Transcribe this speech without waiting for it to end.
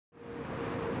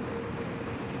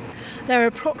There are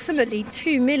approximately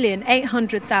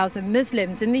 2,800,000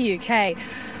 Muslims in the UK.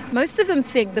 Most of them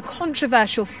think the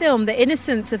controversial film The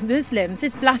Innocence of Muslims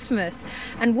is blasphemous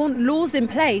and want laws in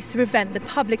place to prevent the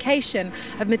publication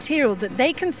of material that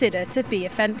they consider to be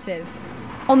offensive.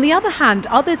 On the other hand,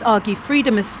 others argue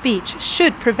freedom of speech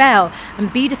should prevail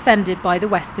and be defended by the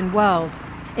Western world.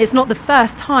 It's not the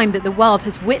first time that the world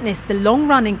has witnessed the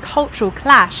long-running cultural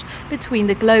clash between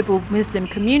the global Muslim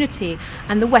community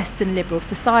and the Western liberal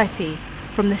society.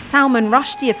 From the Salman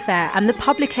Rushdie affair and the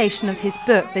publication of his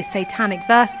book, The Satanic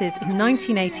Verses, in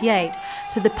 1988,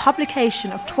 to the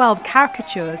publication of 12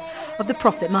 caricatures of the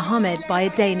Prophet Muhammad by a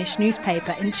Danish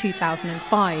newspaper in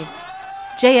 2005.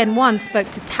 JN1 spoke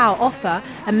to Tal Ofer,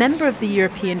 a member of the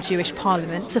European Jewish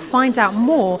Parliament, to find out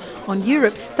more on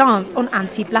Europe's stance on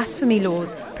anti-blasphemy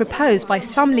laws proposed by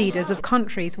some leaders of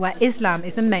countries where Islam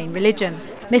is a main religion.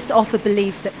 Mr. Ofer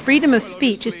believes that freedom of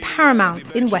speech is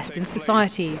paramount in Western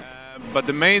societies. But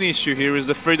the main issue here is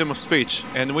the freedom of speech,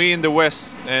 and we in the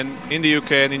West and in the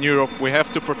UK and in Europe, we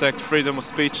have to protect freedom of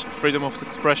speech, freedom of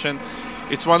expression.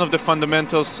 It's one of the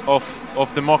fundamentals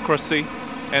of democracy,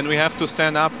 and we have to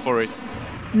stand up for it.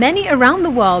 Many around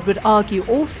the world would argue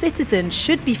all citizens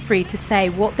should be free to say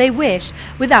what they wish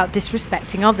without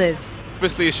disrespecting others.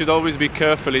 Obviously, you should always be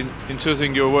careful in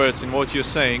choosing your words and what you're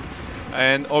saying.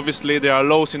 And obviously there are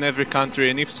laws in every country,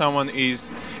 and if someone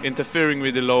is interfering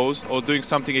with the laws or doing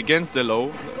something against the law,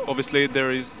 obviously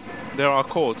there are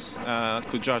courts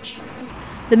to judge.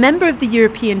 The member of the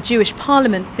European Jewish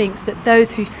Parliament thinks that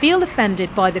those who feel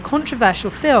offended by the controversial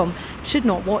film should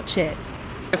not watch it.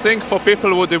 I think for people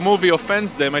who the movie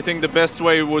offends them, I think the best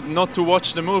way would not to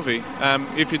watch the movie.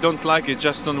 If you don't like it,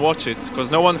 just don't watch it,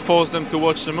 because no one forced them to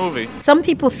watch the movie. Some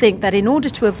people think that in order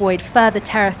to avoid further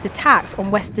terrorist attacks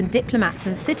on Western diplomats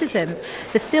and citizens,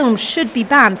 the film should be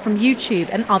banned from YouTube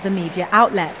and other media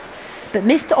outlets. But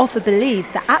Mr. Ofer believes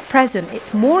that at present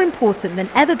it's more important than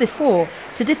ever before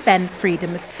to defend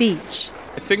freedom of speech.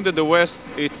 I think that the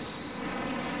West,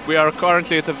 we are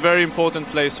currently at a very important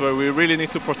place where we really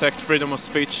need to protect freedom of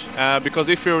speech, because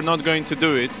if we're not going to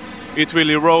do it, it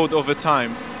will erode over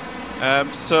time.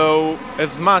 So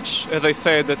as much as I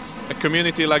say that a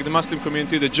community like the Muslim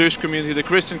community, the Jewish community, the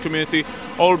Christian community,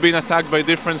 all been attacked by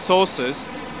different sources,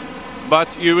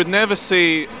 but you would never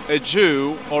see a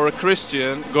Jew or a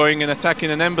Christian going and attacking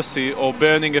an embassy or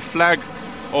burning a flag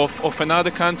of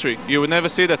another country. You would never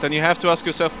see that, and you have to ask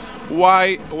yourself,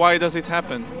 why does it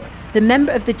happen? The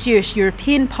member of the Jewish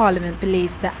European Parliament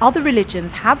believes that other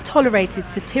religions have tolerated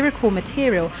satirical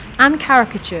material and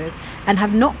caricatures and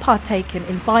have not partaken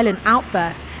in violent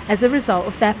outbursts as a result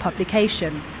of their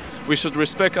publication. We should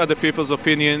respect other people's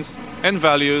opinions and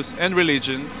values and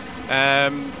religion,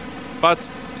 but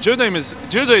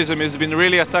Judaism has been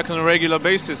really attacked on a regular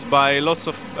basis by lots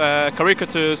of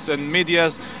caricatures and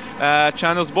media's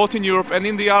channels, both in Europe and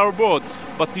in the Arab world.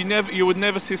 But you would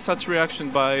never see such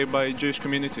reaction by Jewish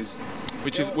communities,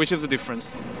 which is the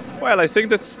difference. Well, I think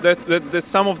that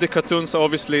some of the cartoons,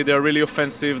 obviously, they are really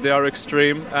offensive, they are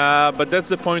extreme, but that's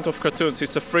the point of cartoons.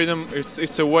 It's a freedom,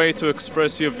 it's a way to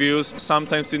express your views,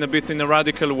 sometimes in a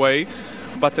radical way.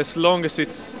 But as long as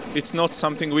it's not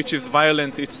something which is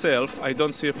violent itself, I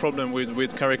don't see a problem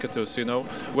with caricatures,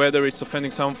 whether it's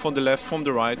offending someone from the left, from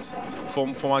the right,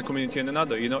 from one community and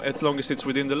another, as long as it's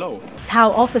within the law.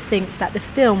 Tal Ofer thinks that the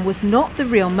film was not the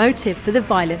real motive for the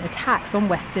violent attacks on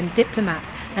Western diplomats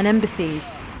and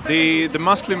embassies. The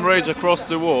Muslim rage across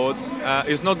the world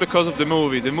is not because of the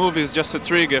movie. The movie is just a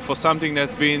trigger for something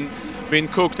that's been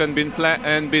cooked and been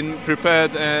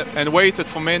prepared and waited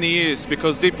for many years,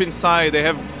 because deep inside they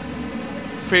have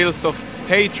feels of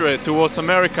hatred towards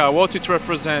America, what it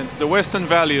represents, the Western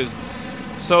values.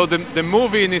 So the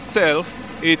movie in itself,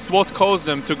 it's what caused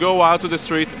them to go out to the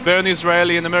street, burn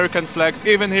Israeli and American flags.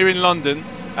 Even here in London,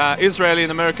 Israeli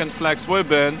and American flags were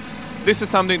burned. This is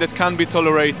something that can't be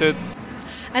tolerated.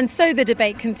 And so the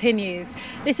debate continues.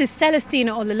 This is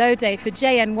Celestina Olulode for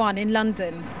JN1 in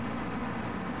London.